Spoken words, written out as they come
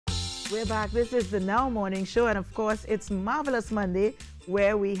We're back. This is the Now Morning Show, and of course, it's Marvelous Monday,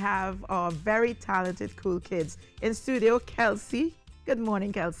 where we have our very talented Kool Kids. In studio, Kelsey. Good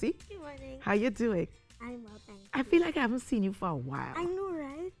morning, Kelsey. Good morning. How you doing? I'm well, thank you. I feel like I haven't seen you for a while. I know,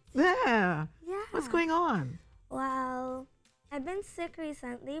 right? Yeah. Yeah. What's going on? Well, I've been sick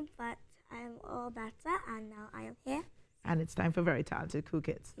recently, but I'm all better, and now I am here. And it's time for very talented Kool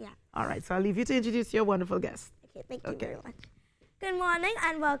Kids. Yeah. All right, so I'll leave you to introduce your wonderful guest. Okay, thank you very much. Good morning,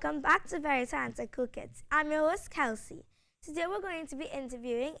 and welcome back to Very Talented Kool Kids. I'm your host, Kelsey. Today we're going to be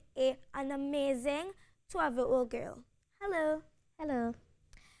interviewing an amazing 12-year-old girl. Hello. Hello.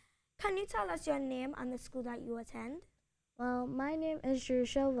 Can you tell us your name and the school that you attend? Well, my name is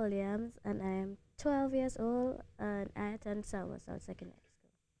Jerusha Williams, and I am 12 years old, and I attend South Secondary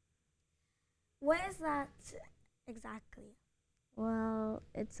School. Where is that exactly? Well,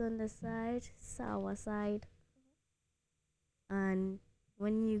 it's on the side, Sour side, and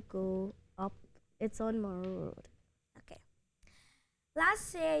when you go up, it's on Morrow Road. Okay.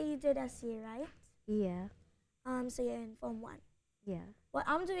 Last year you did SCA, right? Yeah. So you're in Form 1. Yeah. Well,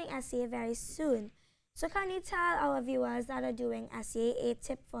 I'm doing SCA very soon. So can you tell our viewers that are doing SCA a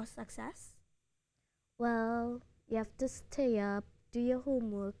tip for success? Well, you have to stay up, do your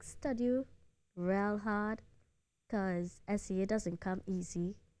homework, study real hard, because SEA doesn't come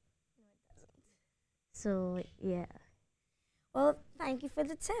easy. No, it doesn't. So, yeah. Well, thank you for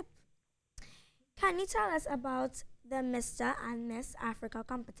the tip. Can you tell us about the Mr. and Miss Africa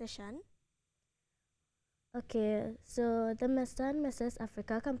competition? Okay, so the Mr. and Mrs.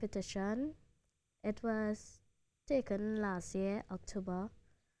 Africa competition, it was taken last year, October,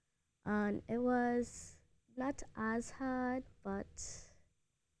 and it was not as hard, but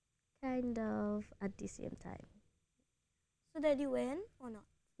kind of at the same time. So did you win or not?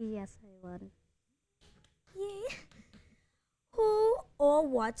 Yes, I won. Yay. Who or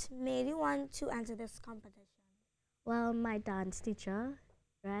what made you want to enter this competition? Well, my dance teacher,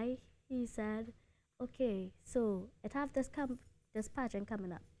 right, he said, okay, so it have this pageant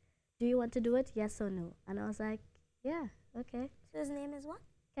coming up. Do you want to do it? Yes or no? And I was like, yeah, okay. So his name is what?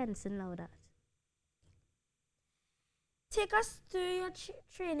 Kenson Laudat. Take us through your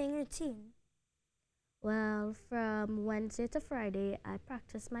training routine. Well, from Wednesday to Friday, I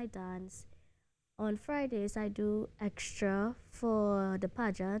practice my dance. On Fridays, I do extra for the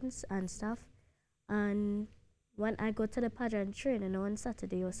pageants and stuff. And when I go to the pageant training on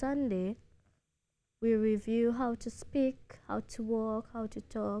Saturday or Sunday, we review how to speak, how to walk, how to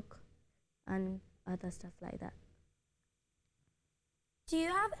talk, and other stuff like that. Do you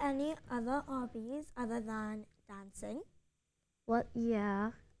have any other hobbies other than dancing? Well,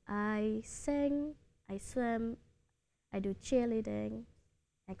 yeah, I sing, I swim, I do cheerleading,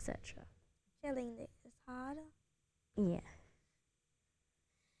 etc. Cheerleading is hard. Yeah.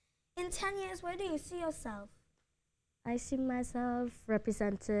 In 10 years, where do you see yourself? I see myself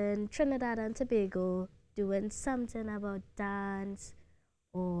representing Trinidad and Tobago, doing something about dance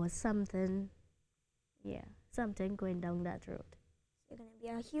or something, yeah, something going down that road. You're going to be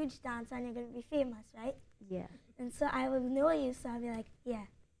a huge dancer and you're going to be famous, right? Yeah. And so I will know you, so I'll be like, yeah.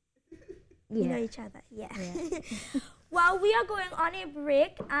 Yeah. You know each other, yeah. Yeah. Well, we are going on a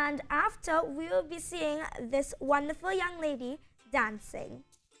break, and after we will be seeing this wonderful young lady dancing.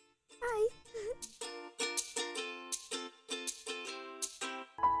 Bye.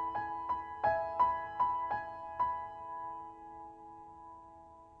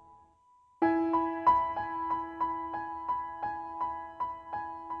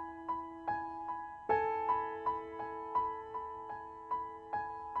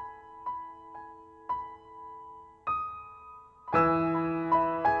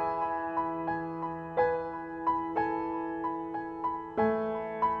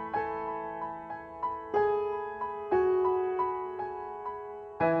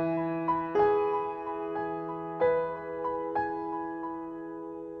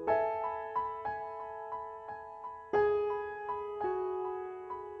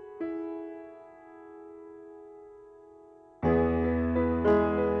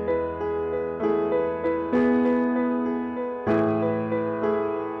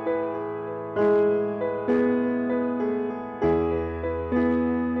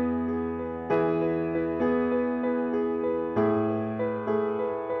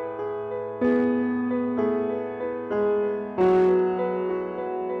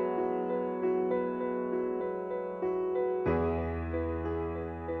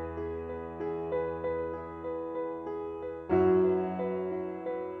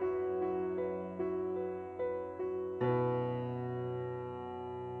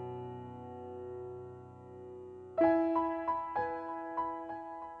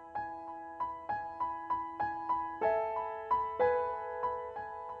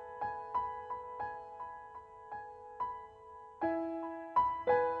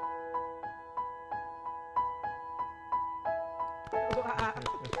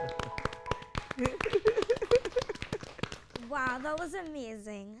 that was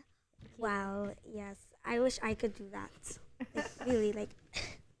amazing. Wow, yes. I wish I could do that. Like, really, like.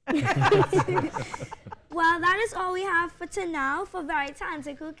 Well, that is all we have for now for Very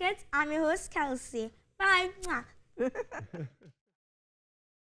Talented Cool Kids. I'm your host, Kelsey. Bye. Mwah.